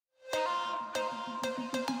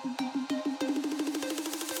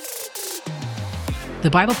The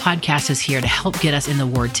Bible Podcast is here to help get us in the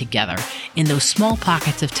Word together, in those small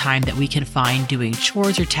pockets of time that we can find doing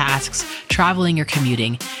chores or tasks, traveling or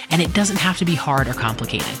commuting, and it doesn't have to be hard or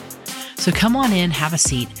complicated. So come on in, have a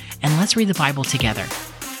seat, and let's read the Bible together.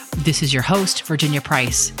 This is your host, Virginia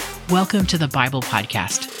Price. Welcome to the Bible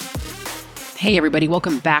Podcast. Hey everybody,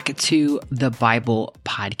 welcome back to the Bible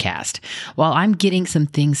Podcast. While I'm getting some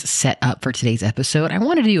things set up for today's episode, I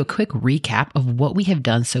wanted to do a quick recap of what we have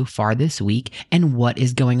done so far this week and what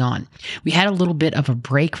is going on. We had a little bit of a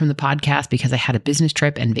break from the podcast because I had a business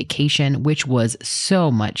trip and vacation, which was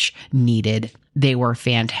so much needed. They were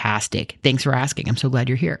fantastic. Thanks for asking. I'm so glad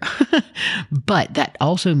you're here. But that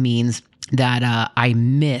also means that I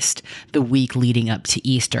missed the week leading up to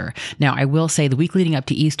Easter. Now, I will say the week leading up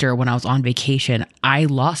to Easter, when I was on vacation, I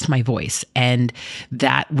lost my voice. And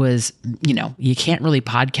that was, you can't really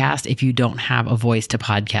podcast if you don't have a voice to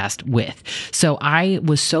podcast with. So I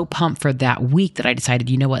was so pumped for that week that I decided,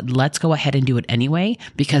 you know what, let's go ahead and do it anyway,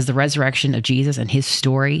 because the resurrection of Jesus and his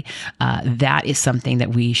story, that is something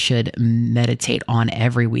that we should meditate on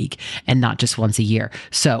every week and not just once a year.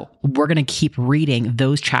 So we're going to keep reading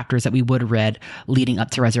those chapters that we would have read leading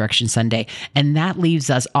up to Resurrection Sunday. And that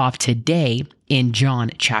leaves us off today in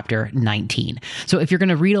John chapter 19. So if you're going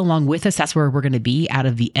to read along with us, that's where we're going to be out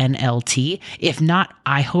of the NLT. If not,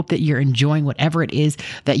 I hope that you're enjoying whatever it is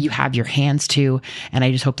that you have your hands to. And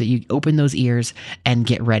I just hope that you open those ears and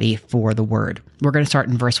get ready for the word. We're going to start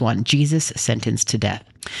in verse 1, Jesus sentenced to death.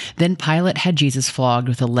 Then Pilate had Jesus flogged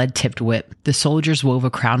with a lead-tipped whip. The soldiers wove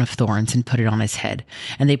a crown of thorns and put it on his head,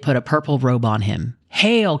 and they put a purple robe on him.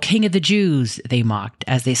 "Hail, King of the Jews!" they mocked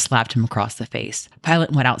as they slapped him across the face.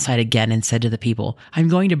 Pilate went outside again and said to the people, "I'm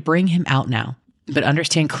going to bring him out now, but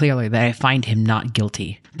understand clearly that I find him not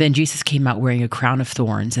guilty." Then Jesus came out wearing a crown of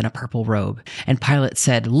thorns and a purple robe, and Pilate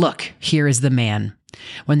said, "Look, here is the man."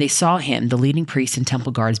 When they saw him, the leading priests and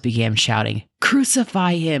temple guards began shouting,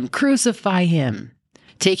 "Crucify him! Crucify him!"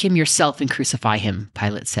 "Take him yourself and crucify him,"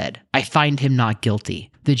 Pilate said. "I find him not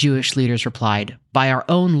guilty." The Jewish leaders replied, "By our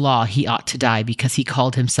own law he ought to die because he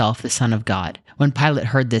called himself the Son of God." When Pilate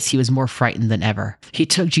heard this, he was more frightened than ever. He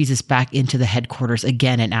took Jesus back into the headquarters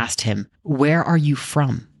again and asked him, "Where are you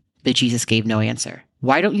from?" But Jesus gave no answer.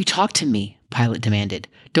 "Why don't you talk to me?" Pilate demanded.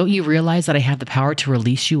 "Don't you realize that I have the power to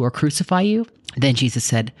release you or crucify you?" Then Jesus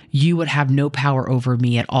said, "You would have no power over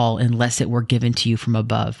me at all unless it were given to you from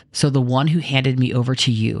above. So the one who handed me over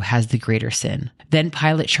to you has the greater sin." Then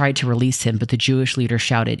Pilate tried to release him, but the Jewish leader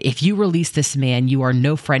shouted, "If you release this man, you are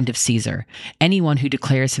no friend of Caesar. Anyone who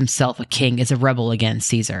declares himself a king is a rebel against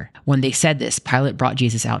Caesar." When they said this, Pilate brought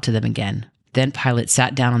Jesus out to them again. Then Pilate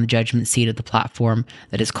sat down on the judgment seat of the platform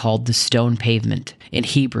that is called the Stone Pavement, in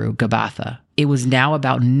Hebrew, Gabbatha. It was now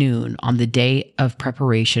about noon on the day of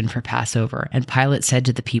preparation for Passover, and Pilate said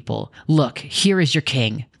to the people, "Look, here is your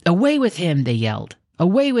king." "Away with him," they yelled.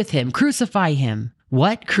 "Away with him! Crucify him!"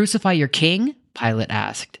 "What? Crucify your king?" Pilate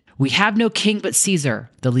asked. "We have no king but Caesar,"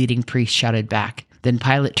 the leading priest shouted back. Then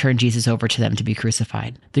Pilate turned Jesus over to them to be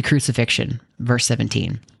crucified. The crucifixion, verse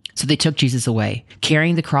 17. So they took Jesus away.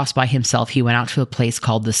 Carrying the cross by himself, he went out to a place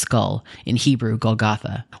called the Skull, in Hebrew,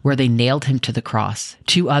 Golgotha, where they nailed him to the cross.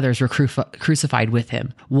 Two others were crucified with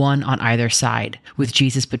him, one on either side, with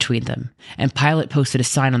Jesus between them. And Pilate posted a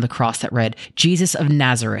sign on the cross that read, "Jesus of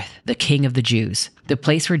Nazareth, the King of the Jews." The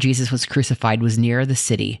place where Jesus was crucified was near the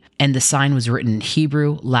city, and the sign was written in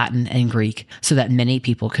Hebrew, Latin, and Greek, so that many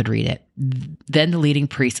people could read it. Then the leading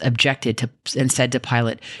priests objected and said to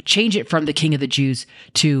Pilate, "Change it from the King of the Jews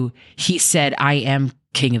to, he said, I am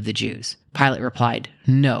King of the Jews." Pilate replied,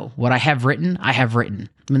 "No, what I have written, I have written."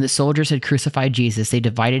 When the soldiers had crucified Jesus, they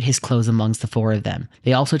divided his clothes amongst the four of them.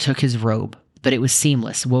 They also took his robe, but it was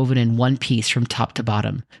seamless, woven in one piece from top to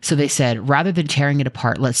bottom. So they said, "Rather than tearing it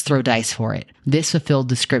apart, let's throw dice for it." This fulfilled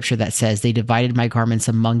the scripture that says, "They divided my garments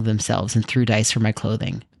among themselves and threw dice for my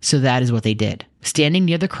clothing." So that is what they did. Standing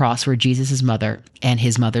near the cross were Jesus' mother and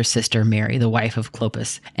his mother's sister, Mary, the wife of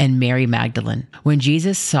Clopas, and Mary Magdalene. When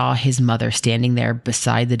Jesus saw his mother standing there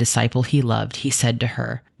beside the disciple he loved, he said to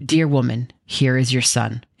her, "Dear woman, here is your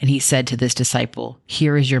son." And he said to this disciple,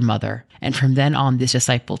 "Here is your mother." And from then on, this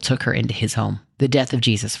disciple took her into his home. The death of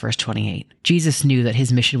Jesus, verse 28. Jesus knew that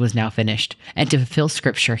his mission was now finished, and to fulfill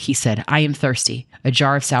scripture, he said, "I am thirsty." A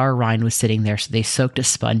jar of sour wine was sitting there, so they soaked a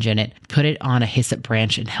sponge in it, put it on a hyssop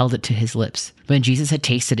branch, and held it to his lips. When Jesus had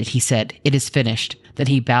tasted it, he said, "It is finished." Then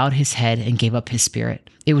he bowed his head and gave up his spirit.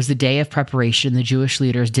 It was the day of preparation. The Jewish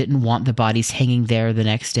leaders didn't want the bodies hanging there the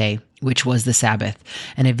next day, which was the Sabbath,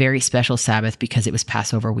 and a very special Sabbath because it was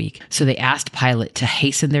Passover week. So they asked Pilate to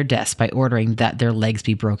hasten their deaths by ordering that their legs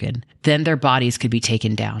be broken. Then their bodies could be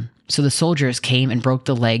taken down. So the soldiers came and broke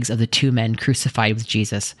the legs of the two men crucified with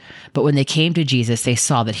Jesus. But when they came to Jesus, they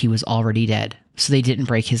saw that he was already dead. So they didn't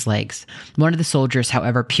break his legs. One of the soldiers,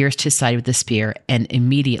 however, pierced his side with a spear, and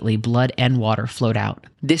immediately blood and water flowed out.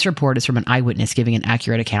 This report is from an eyewitness giving an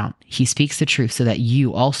accurate account. He speaks the truth so that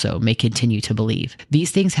you also may continue to believe.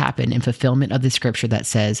 These things happen in fulfillment of the scripture that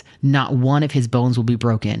says, "Not one of his bones will be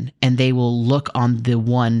broken, and they will look on the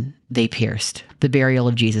one they pierced." The burial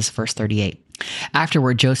of Jesus, verse 38.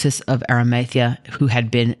 Afterward, Joseph of Arimathea, who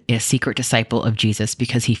had been a secret disciple of Jesus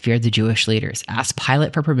because he feared the Jewish leaders, asked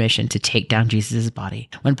Pilate for permission to take down Jesus' body.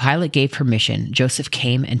 When Pilate gave permission, Joseph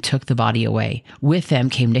came and took the body away. With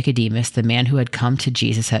them came Nicodemus, the man who had come to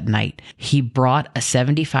Jesus at night. He brought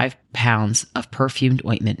 75 pounds of perfumed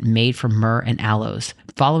ointment made from myrrh and aloes.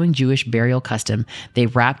 Following Jewish burial custom, they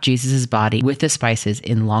wrapped Jesus' body with the spices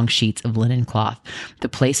in long sheets of linen cloth. The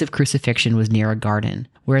place of crucifixion was near a garden,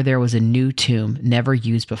 where there was a new tomb never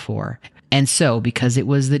used before. And so, because it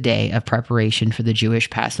was the day of preparation for the Jewish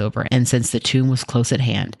Passover, and since the tomb was close at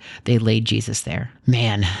hand, they laid Jesus there.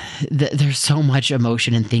 Man, there's so much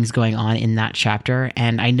emotion and things going on in that chapter.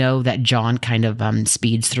 And I know that John kind of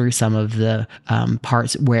speeds through some of the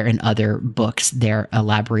parts where in other books they're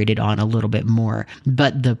elaborated on a little bit more.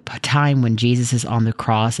 But the time when Jesus is on the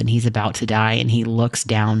cross and he's about to die and he looks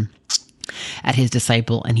down at his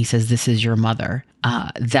disciple and he says, "This is your mother."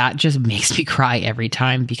 That just makes me cry every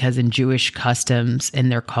time, because in Jewish customs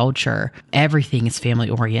and their culture, everything is family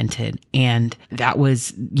oriented. And that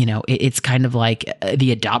was, it's kind of like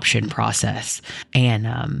the adoption process.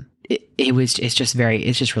 And, it's just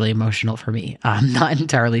really emotional for me. I'm not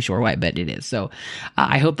entirely sure why, but it is. So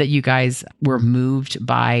I hope that you guys were moved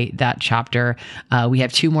by that chapter. We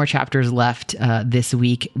have 2 more chapters left this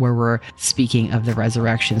week where we're speaking of the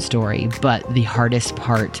resurrection story, but the hardest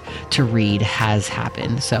part to read has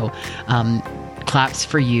happened. So claps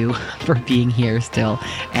for you for being here still.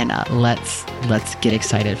 And let's get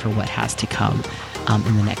excited for what has to come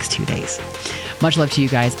in the next 2 days. Much love to you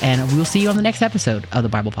guys, and we'll see you on the next episode of the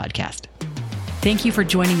Bible Podcast. Thank you for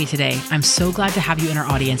joining me today. I'm so glad to have you in our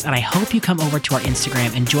audience, and I hope you come over to our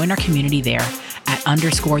Instagram and join our community there at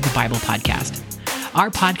 _the Bible Podcast. Our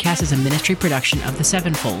podcast is a ministry production of The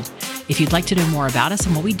Sevenfold. If you'd like to know more about us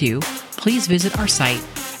and what we do, please visit our site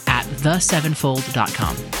at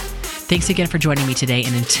thesevenfold.com. Thanks again for joining me today,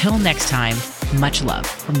 and until next time, much love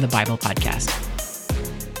from the Bible Podcast.